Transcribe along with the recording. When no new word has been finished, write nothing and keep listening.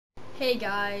Hey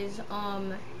guys,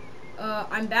 I'm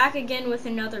back again with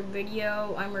another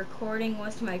video. I'm recording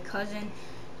with my cousin.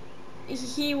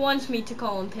 He wants me to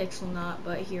call him Pixelnut,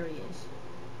 but here he is.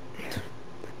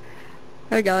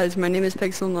 Hi guys, my name is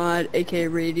Pixelnut, aka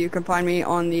Reed. You can find me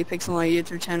on the Pixelnut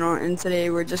YouTube channel, and today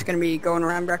we're just gonna be going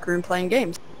around Rec Room playing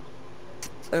games.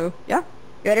 So, yeah.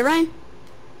 You ready, Ryan?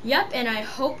 Yep, and I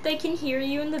hope they can hear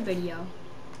you in the video.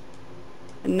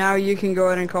 And now you can go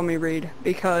ahead and call me Reed,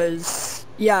 because,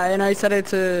 yeah, and I set it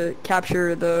to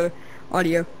capture the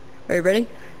audio. Are you ready?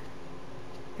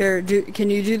 Here, can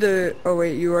you do the, oh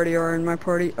wait, you already are in my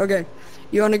party. Okay,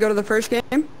 you wanna go to the first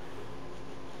game?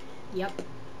 Yep.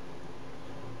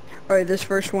 Alright, this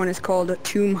first one is called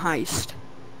Tomb Heist.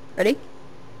 Ready?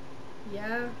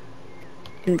 Yeah.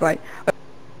 Invite.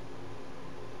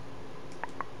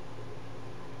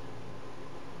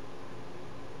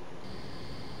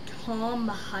 Tomb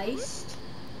Heist?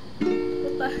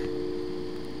 What the?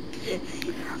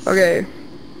 Okay.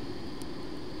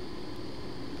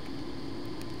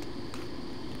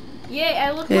 Yeah,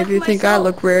 I look Hey, like if you myself. think I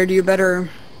look weird, you better...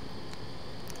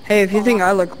 Hey, if you think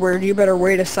I look weird, you better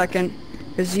wait a second,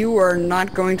 because you are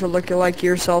not going to look like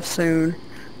yourself soon.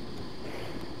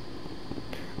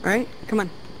 Alright, come on.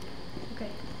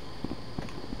 Okay.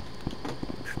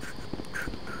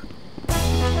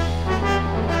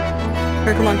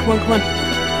 Here, come on.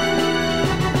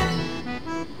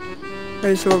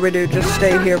 Alright, so what we do, just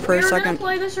stay here for a second. We were gonna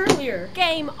play this earlier.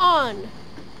 Game on!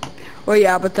 Well,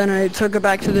 yeah, but then I took it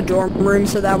back to the dorm room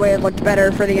so that way it looked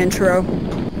better for the intro.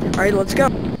 Alright, let's go.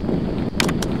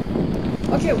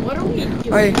 Okay, what are we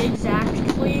doing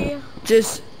exactly?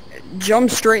 Just jump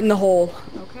straight in the hole.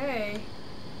 Okay.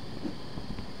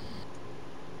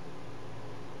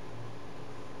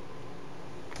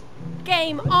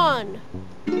 Game on!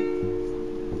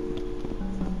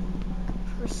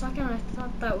 For a second I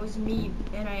thought that was me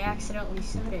and I accidentally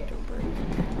said it.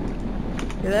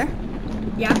 You there?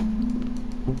 Yeah.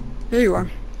 There you are.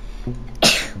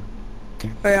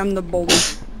 Alright, I'm the boulder.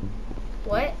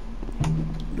 What?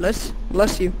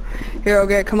 Bless you. Here,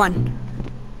 okay, come on.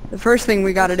 The first thing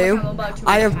we gotta do,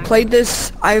 I've played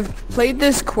this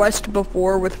quest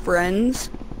before with friends.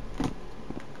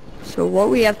 So what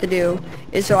we have to do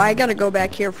is, so I gotta go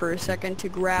back here for a second to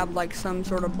grab like some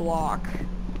sort of block.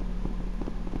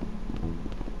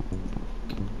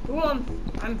 Ooh,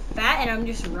 I'm fat and I'm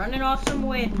just running off some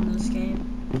wind in this game.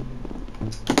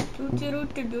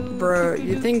 Bro,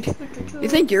 you think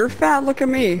you're fat? Look at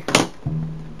me.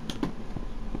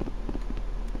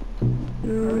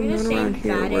 Are we the same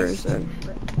fattest? Where is it?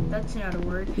 That's not a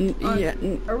word. Yeah.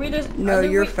 Are we the? No,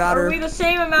 you're fatter. Are we the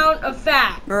same amount of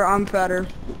fat? Or I'm fatter.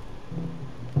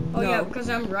 Oh no. yeah, because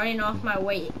I'm running off my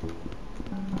weight.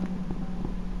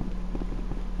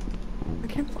 I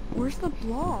can't. Where's the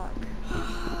block?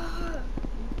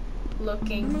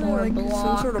 Looking for a like block.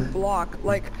 some sort of block.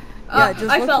 Like, yeah,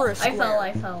 just look for a square.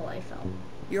 I fell.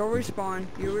 You'll respawn.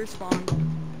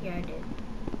 Yeah, I did.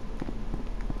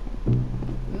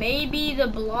 Maybe the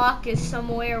block is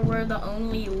somewhere where the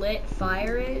only lit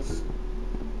fire is?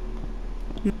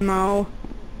 No.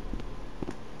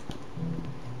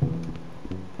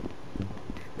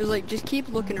 It's like, just keep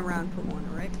looking around for one,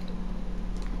 alright?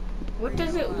 What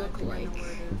does it look like?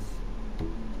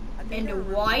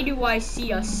 And why do I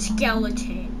see a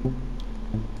skeleton?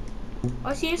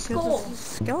 I see a skull. It's a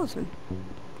skeleton.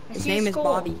 His name is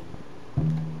Bobby.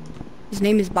 His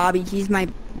name is Bobby. He's my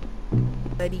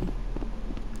buddy.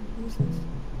 Who's this?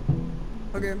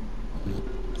 Okay.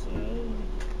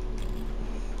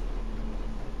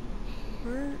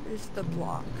 Where is the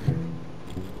block?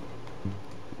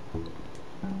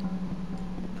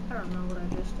 I don't know what I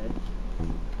just did.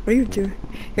 What are you doing?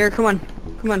 Here, come on.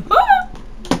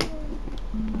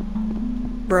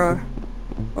 Bruh.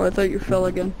 Oh, I thought you fell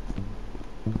again.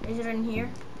 Is it in here?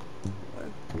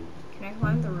 Can I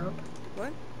climb the rope?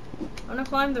 What? I wanna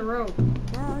climb the rope.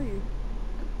 Where are you?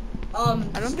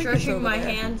 Stretching my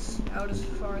hands out as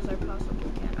far as I possibly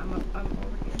can. I'm over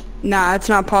here. Nah, it's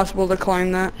not possible to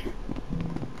climb that.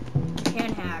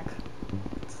 Can't hack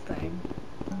this thing.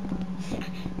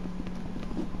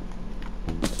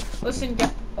 Listen,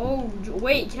 oh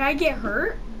wait, can I get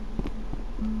hurt?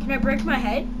 Can I break my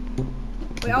head?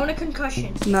 Wait, I want a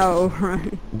concussion. No,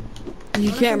 right.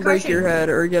 You can't break your head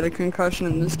or get a concussion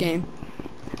in this game.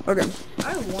 Okay.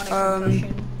 I want a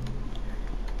concussion.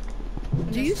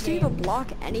 Do you see the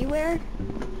block anywhere?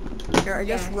 Here, I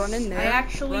guess run in there. I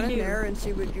actually run in do. there and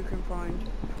see what you can find.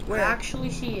 Where? I actually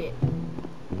see it.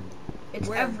 It's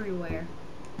everywhere.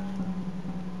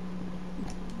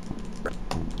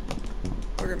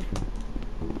 Okay.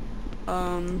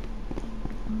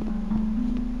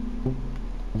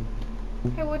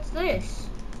 Hey, what's this?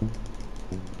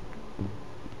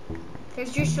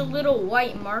 There's just a little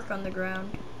white mark on the ground.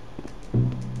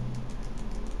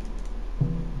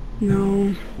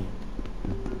 No.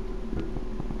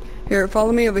 Here,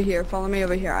 follow me over here. Follow me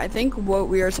over here. I think what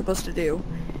we are supposed to do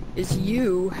is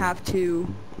you have to...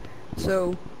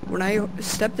 So, when I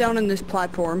step down in this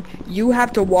platform, you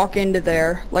have to walk into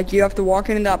there. Like, you have to walk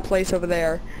into that place over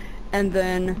there. And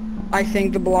then, I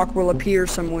think the block will appear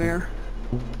somewhere.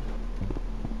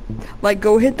 Like,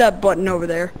 go hit that button over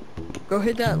there. Go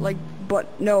hit that, like,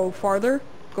 no, farther.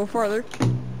 Go farther.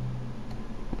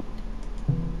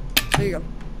 There you go.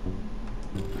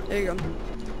 There you go.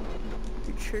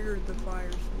 You triggered the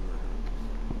fire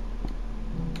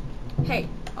somewhere. Hey,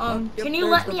 Yep, can you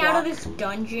let me out of this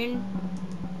dungeon?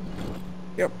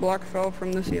 Yep, block fell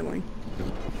from the ceiling.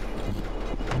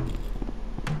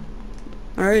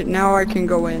 Alright, now I can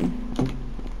go in.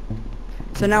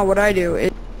 So now what I do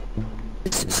is...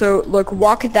 So, look,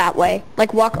 Walk it that way.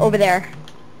 Like, walk over there.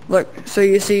 look, so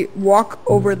you see, walk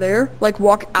over there, like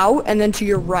walk out and then to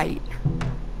your right.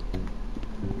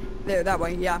 There, that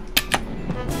way, yeah.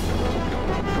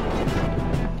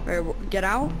 Alright, get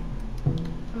out.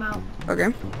 I'm out.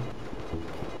 Okay.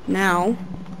 Now,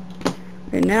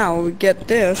 okay, now we get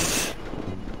this.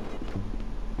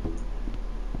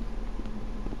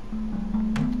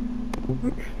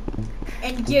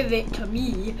 And give it to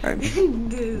me. Right.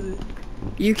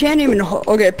 You can't even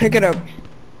okay, pick it up.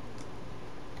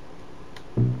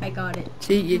 I got it.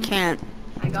 See, you can't.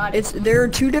 I got it. There are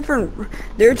two different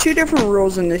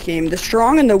rules in this game, the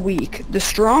strong and the weak. The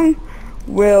strong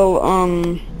will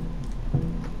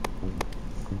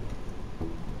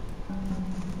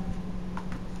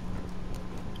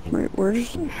wait,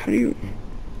 how do you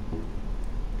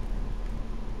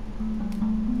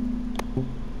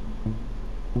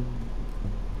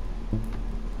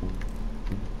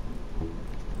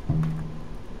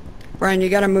Ryan, you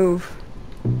gotta move.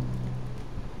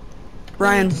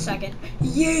 Ryan. Wait a second.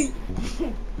 Yay!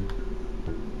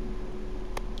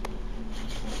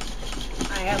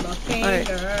 I have a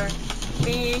finger.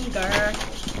 Finger.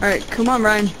 Alright, come on,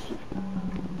 Ryan.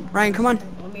 Ryan, come on.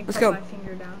 Let me Let's put go. my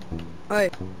finger down.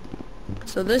 Alright.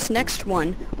 So this next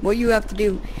one, what you have to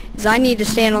do is I need to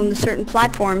stand on the certain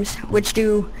platforms which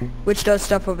does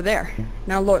stuff over there.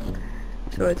 Now look.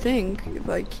 So I think if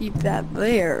I keep that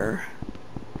there.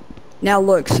 Now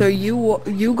look, so you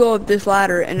go up this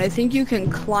ladder and I think you can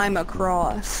climb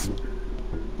across.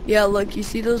 Yeah, look, you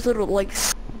see those little like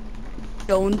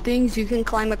stone things? You can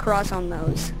climb across on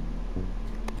those.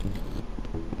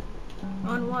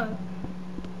 On what?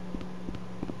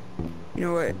 You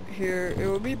know what? Here, it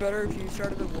would be better if you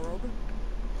started the world.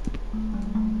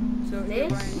 So here,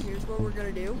 This? Ryan, here's what we're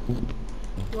gonna do.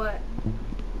 What?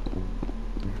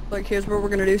 Like, here's what we're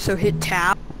gonna do. So hit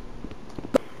tab.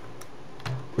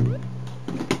 Okay.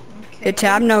 Hit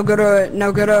tab. Now go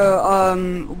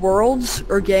to worlds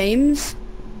or games.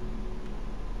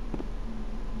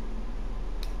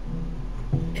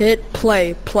 Hit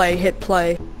play. Hit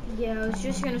play. Yeah, I was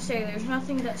just gonna say there's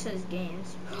nothing that says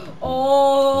games.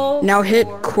 Oh. Now hit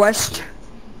Lord. quest.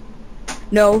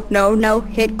 No.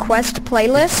 Hit quest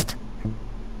playlist.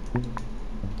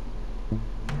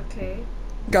 Okay.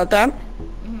 Got that?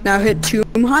 Now hit Tomb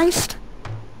Heist.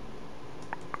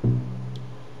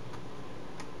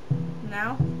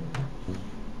 Now?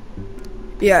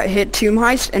 Yeah, hit Tomb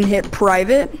Heist and hit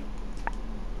private.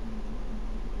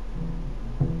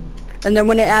 And then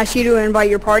when it asks you to invite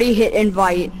your party, hit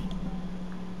invite.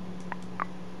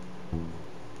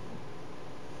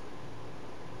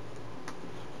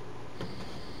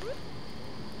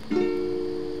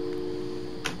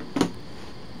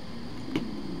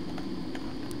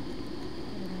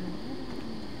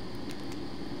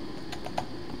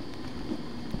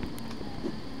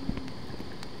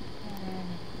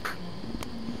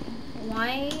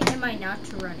 Why am I not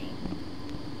running?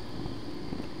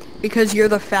 Because you're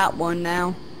the fat one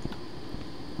now.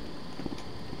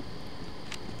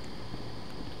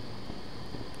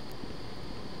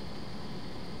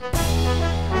 Did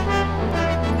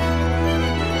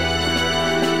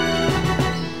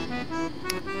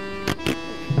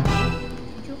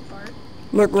you fart?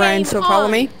 Look, Ryan, Game so follow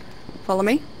on. me. Follow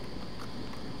me.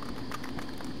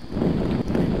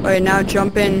 Alright, now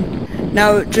jump in.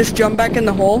 Now just jump back in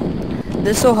the hole.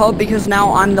 This will help because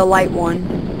now I'm the light one.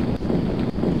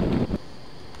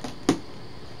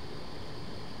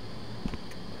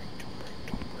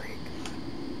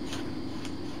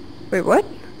 Wait, what?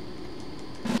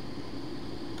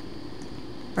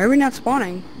 Why are we not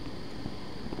spawning?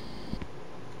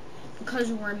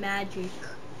 Because we're magic.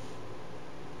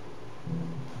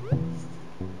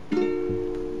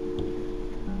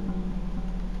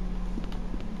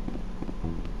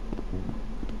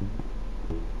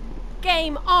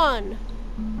 Game on.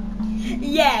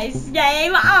 Yes,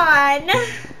 game on.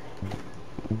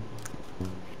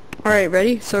 Alright,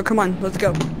 ready? So come on, let's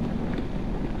go.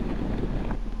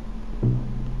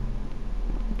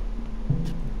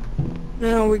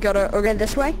 No, we gotta, okay,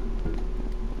 this way.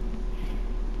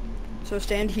 So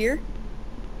stand here.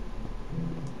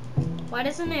 Why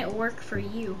doesn't it work for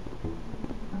you?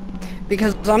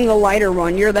 Because I'm the lighter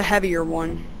one, you're the heavier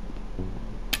one.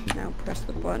 Now press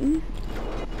the button.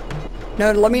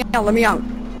 No, let me out, let me out.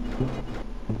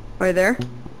 Right there.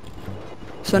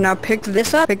 So now pick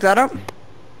this up, pick that up.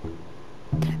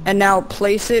 And now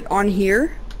place it on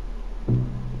here.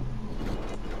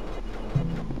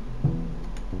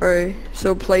 Alright,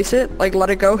 so place it, like let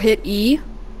it go, hit E.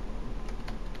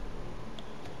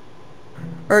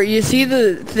 Or you see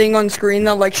the thing on screen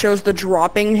that like shows the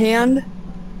dropping hand?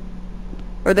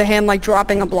 Or the hand like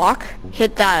dropping a block?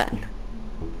 Hit that.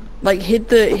 Like hit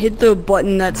the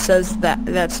button that says that.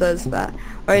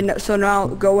 Alright, so now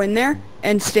go in there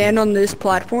and stand on this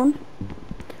platform.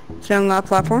 Stand on that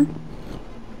platform.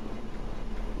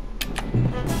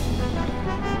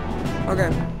 Okay.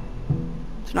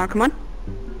 So now come on.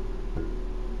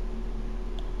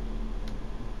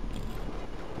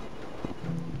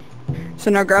 So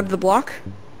now grab the block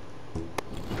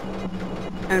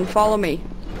and follow me.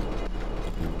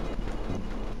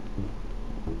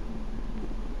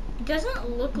 It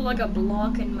doesn't look like a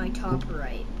block in my top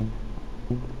right.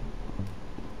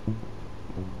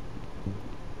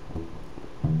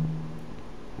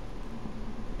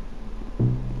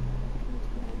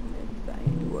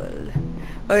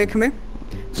 Okay, come here.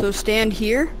 So stand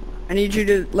here. I need you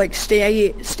to like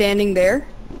stay standing there.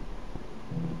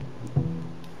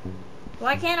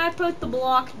 Why can't I put the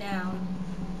block down?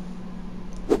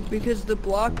 Because the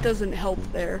block doesn't help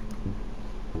there.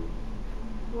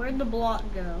 Where'd the block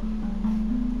go?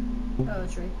 Oh,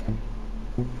 it's right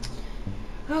there.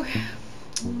 Okay.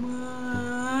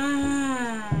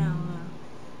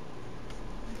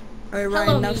 Alright, Hello,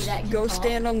 Ryan, now me that can go talk.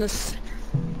 stand on this.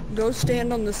 Go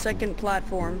stand on the second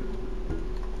platform.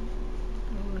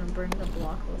 I'm gonna bring the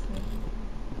block with me.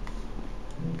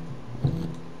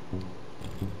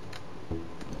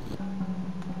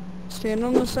 Stand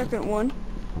on the second one.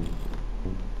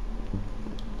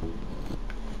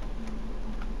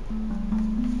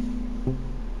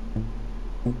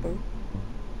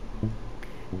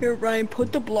 Here, Ryan,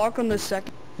 put the block on the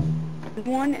second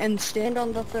one and stand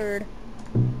on the third.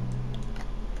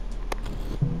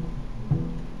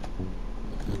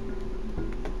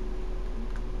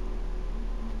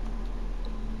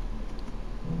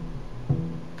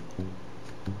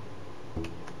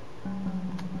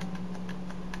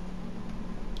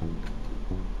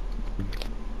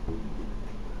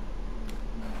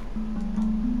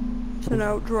 So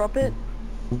now drop it.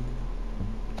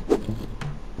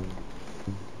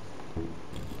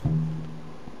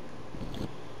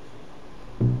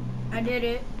 I did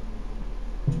it.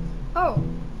 Oh.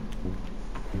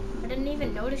 I didn't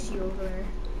even notice you over there.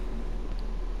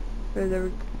 There we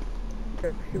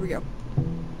go. Here we go.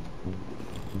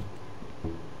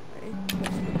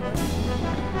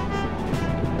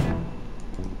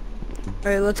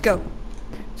 Alright, let's go.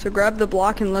 So grab the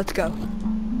block and let's go.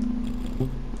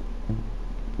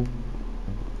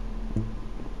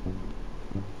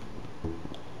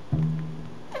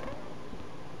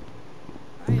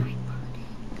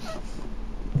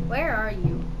 Where are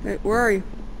you? Hey, where are you?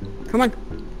 Come on.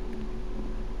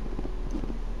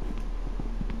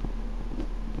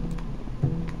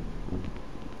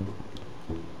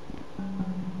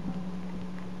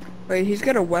 Wait, he's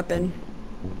got a weapon.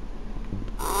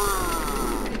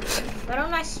 Why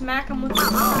don't I smack him with the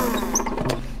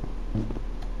block?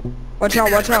 Watch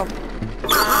out, watch out.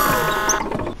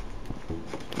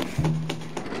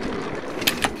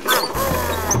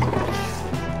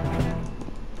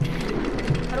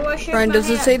 Brian, does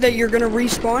it say that you're gonna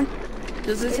respawn?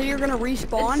 Does it say you're gonna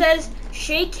respawn? It says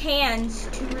shake hands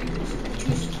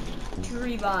to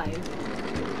revive.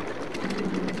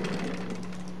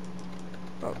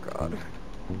 Oh god.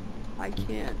 I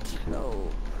can't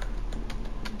help.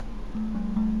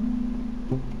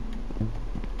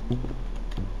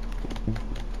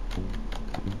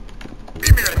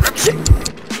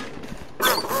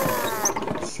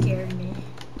 It scared me.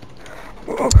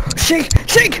 Oh, shake!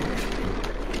 Shake!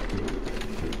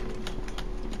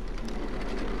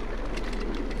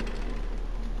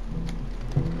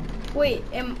 Wait,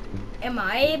 am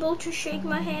I able to shake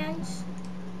my hands?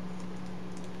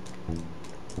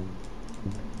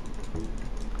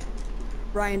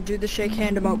 Ryan, do the shake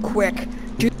hand emote quick.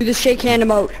 Do the shake hand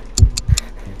emote.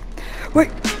 Wait.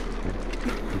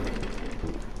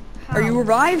 How? Are you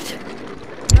revived?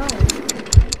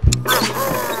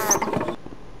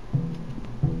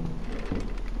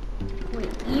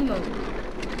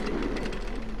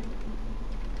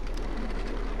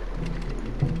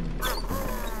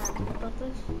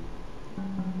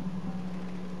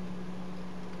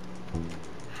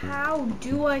 How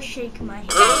do I shake my hand?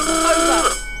 Game over.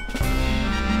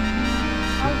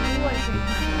 How do I shake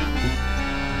my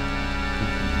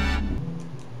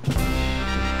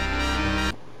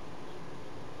hand?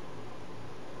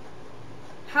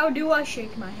 How do I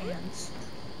shake my hands?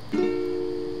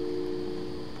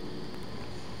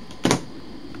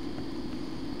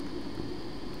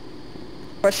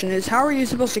 Question is, how are you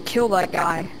supposed to kill that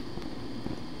guy?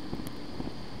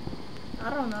 I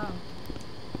don't know.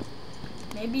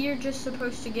 Maybe you're just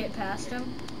supposed to get past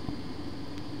him.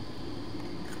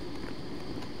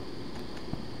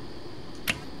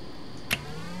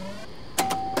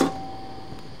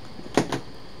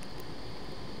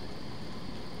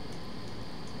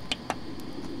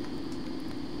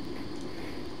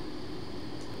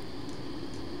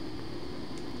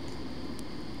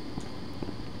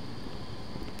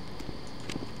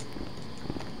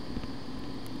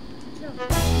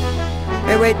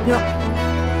 Hey, wait, no.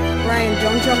 Ryan,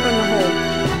 don't jump in the hole.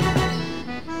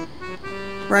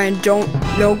 Ryan, don't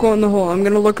go in the hole. I'm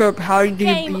gonna look up how do you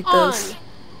Game beat on. this.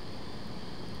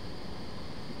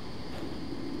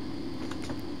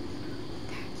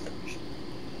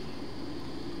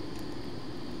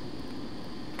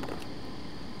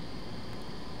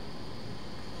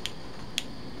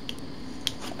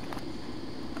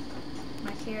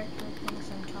 My character thinks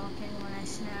I'm talking when I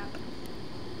snap.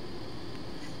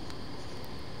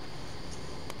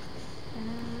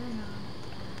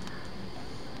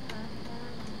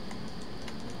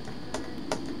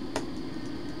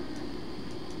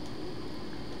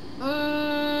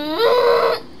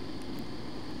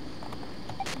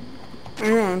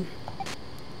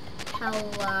 Hello.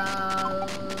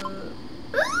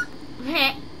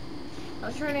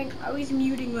 I was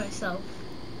muting myself.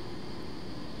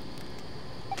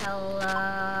 Hello.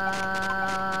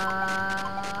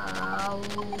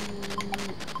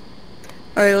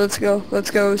 Alright, let's go.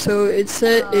 Let's go. So it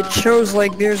shows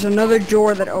like there's another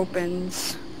door that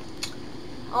opens.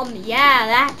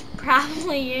 Yeah, that's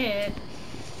probably it.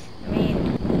 I mean,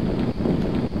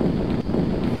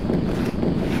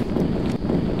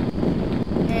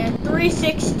 and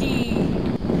 360.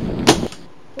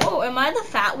 Whoa, am I the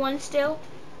fat one still?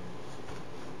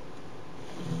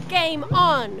 Game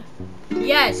on.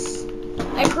 Yes,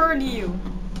 I heard you.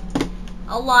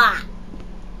 A lot.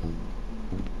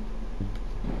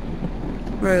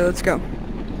 Alright, let's go.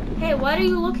 Hey, why do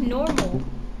you look normal?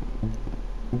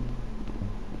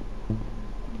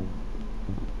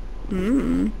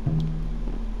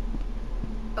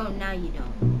 Oh, now you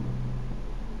don't.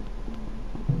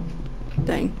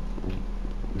 Dang.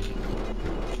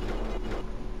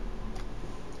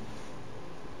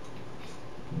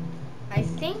 I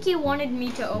think you wanted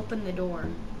me to open the door.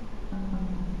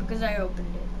 Because I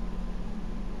opened it.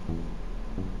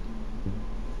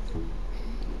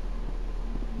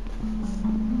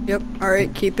 Yep,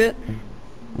 alright, keep it.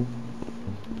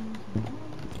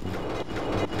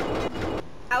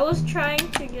 I was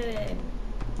trying to get it.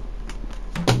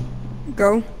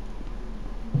 Go.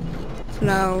 So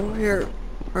now, here.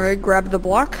 Alright, grab the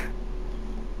block.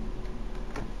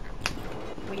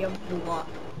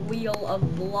 Wheel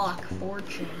of block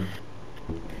fortune.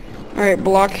 Alright,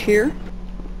 block here.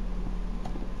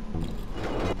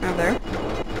 Now there.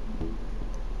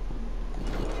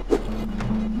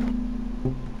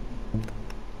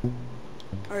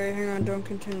 Alright, hang on, don't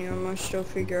continue. I must still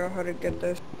figure out how to get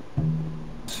this.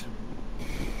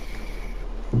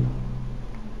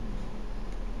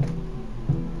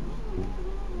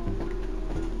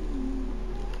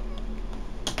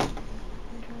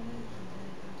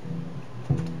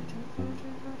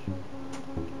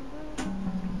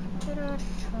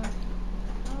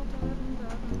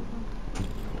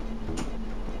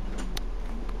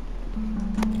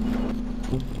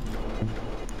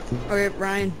 Okay,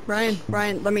 Ryan,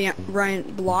 let me, Ryan,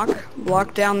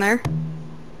 block down there.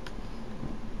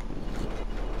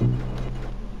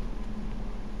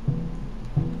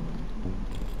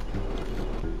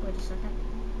 Wait a second.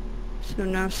 So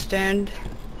now stand.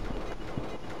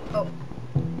 Oh.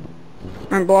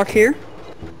 Ryan, block here.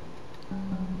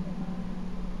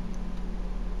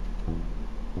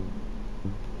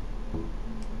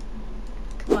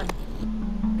 Come on.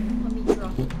 Let me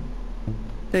drop it.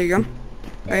 There you go.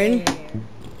 Right. There.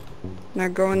 Now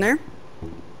go in there.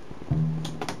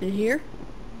 In here.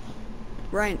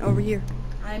 Ryan, over here.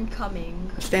 I'm coming.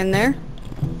 Stand there.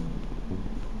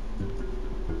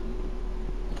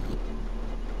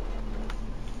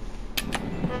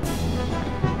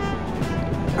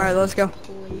 Alright, let's go.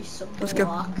 Police Let's go.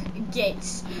 block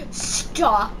gates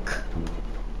stuck.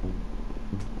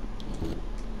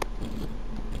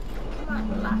 Come on,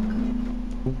 block.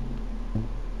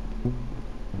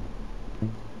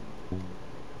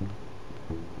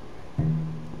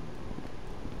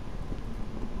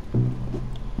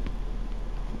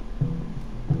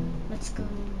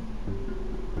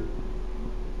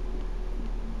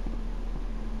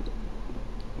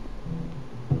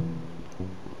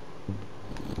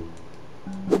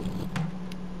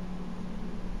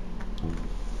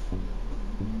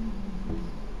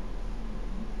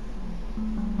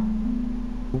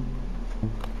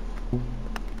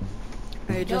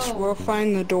 Hey, just, No. we'll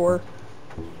find the door.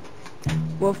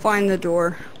 We'll find the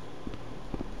door.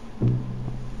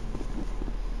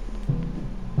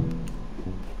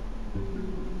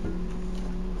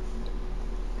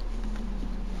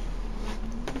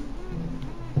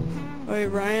 Wait,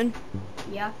 Ryan?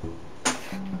 Yeah.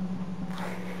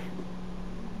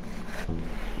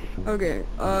 Okay,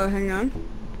 hang on.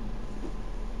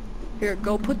 Here,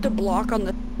 go put the block on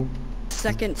the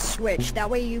second switch. That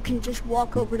way you can just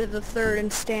walk over to the third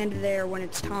and stand there when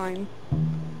it's time.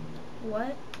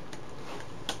 What?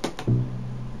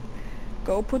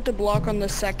 Go put the block on the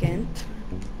second.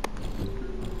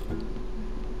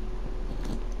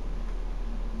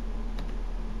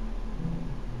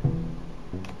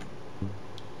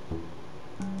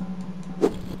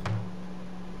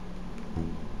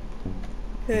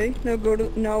 Okay,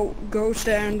 now go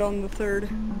stand on the third.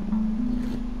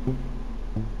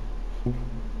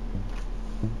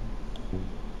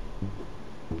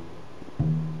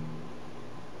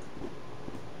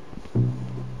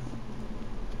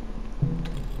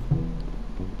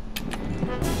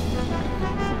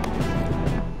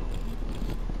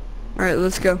 Alright,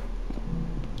 let's go.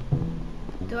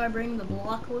 Do I bring the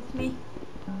block with me?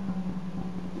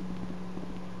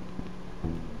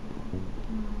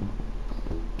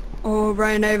 Oh,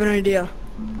 Ryan, I have an idea.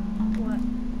 What?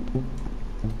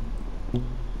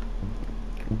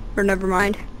 Or never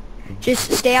mind.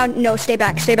 Just stay out. No, stay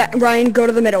back. Stay back. Ryan, go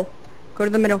to the middle. Go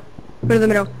to the middle. Go to the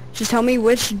middle. Just tell me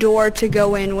which door to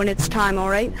go in when it's time,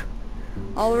 alright?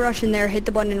 I'll rush in there, hit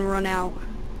the button, and run out.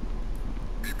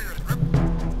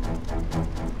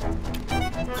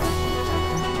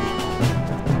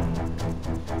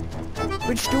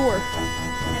 Which door? I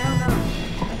don't know.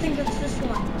 I think it's this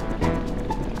one.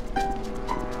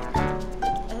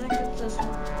 I think it's this one.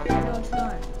 No, it's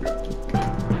not.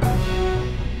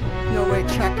 No, wait,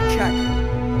 check.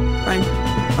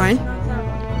 Ryan. It's not that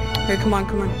one. Here, come on.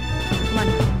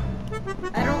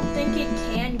 I don't think it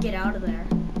can get out of there.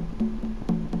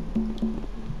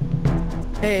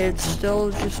 Hey, it's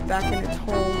still just back in its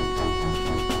hole.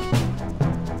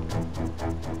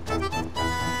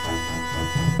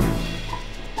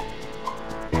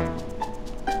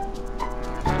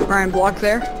 Ryan, block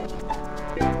there.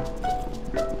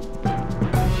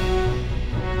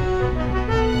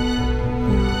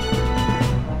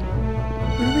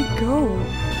 Where do we go?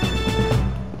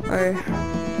 Alright.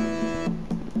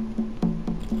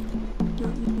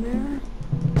 Nothing there.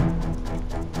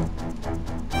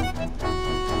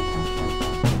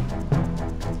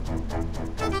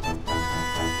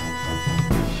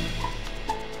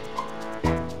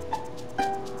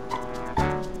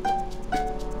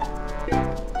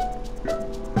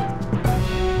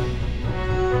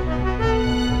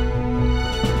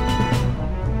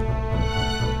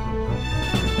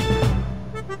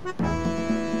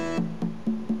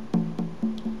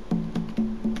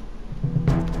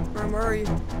 Ryan, where are you?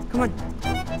 Come on.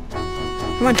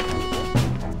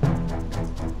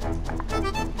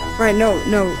 Right, no.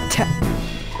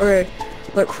 Okay,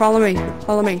 look, follow me.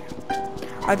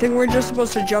 I think we're just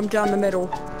supposed to jump down the middle.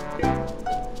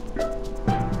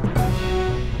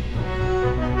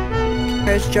 Okay,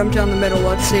 let's jump down the middle,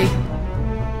 let's see.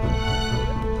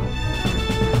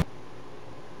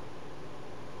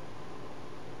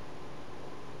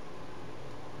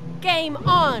 Game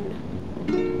on!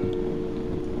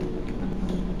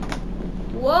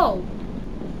 Whoa!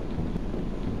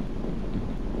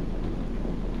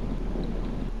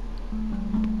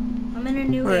 I'm in a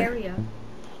new Where? area.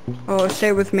 Oh,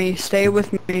 stay with me.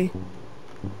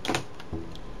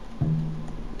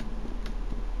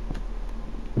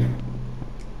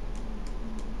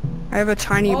 I have a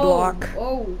tiny block.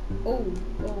 Oh.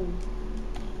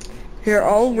 Here,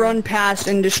 I'll run past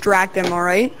and distract them,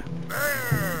 alright?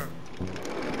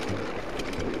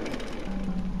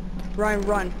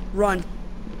 Ryan, run.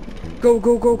 Go,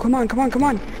 come on.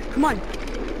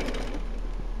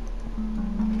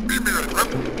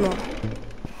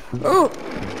 Oh!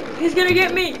 He's gonna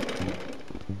get me!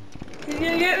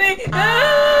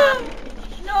 Ah!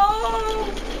 No!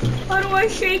 How do I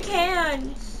shake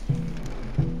hands?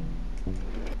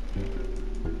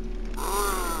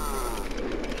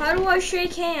 How do I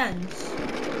shake hands?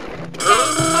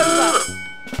 Over.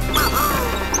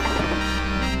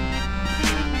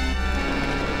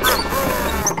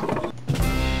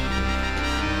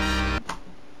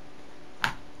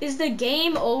 Is the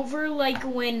game over like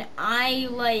when I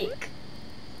like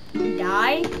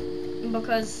die?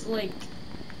 Because like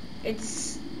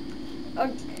it's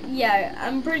okay. yeah,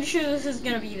 I'm pretty sure this is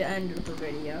gonna be the end of the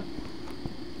video.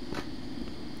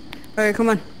 Alright, come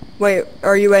on. Wait,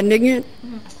 are you ending it?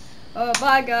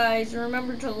 Bye guys.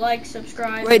 Remember to like,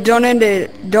 subscribe. Wait, don't end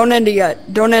it. Don't end it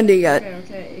yet. Don't end it yet.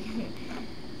 Okay.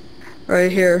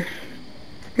 Right here.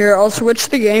 Here, I'll switch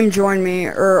the game, join me,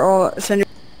 or I'll send you.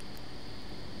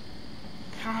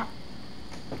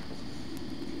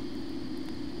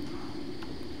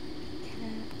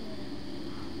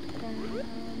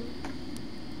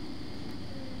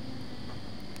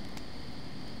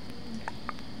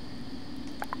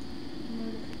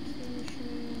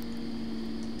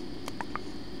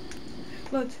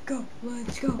 Let's go.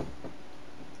 Let's go.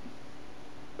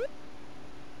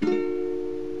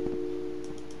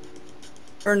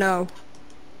 Or no.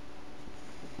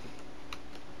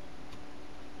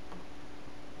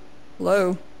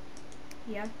 Hello?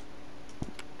 Yeah.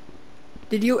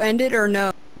 Did you end it or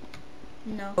no?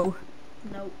 No.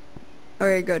 Nope.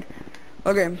 Okay, good.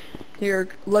 Okay, here,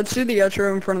 let's do the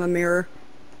outro in front of the mirror.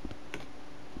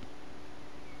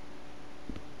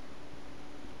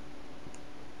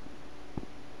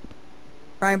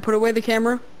 Ryan, put away the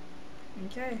camera.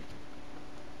 Okay.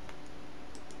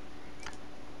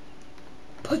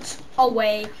 Put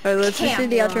away. Alright, let's just do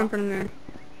the outro camera. in front of the mirror.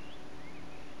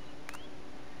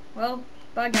 Well,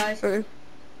 bye guys. Okay.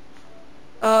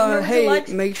 Remember to hey, like,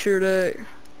 make sure to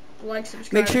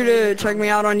subscribe. check me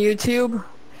out on YouTube.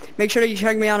 Make sure that you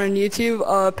check me out on YouTube,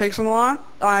 Pixel.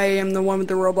 I am the one with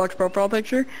the Roblox profile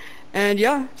picture. And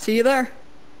yeah, see you there.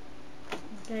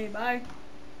 Okay, bye.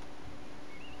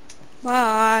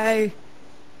 Bye.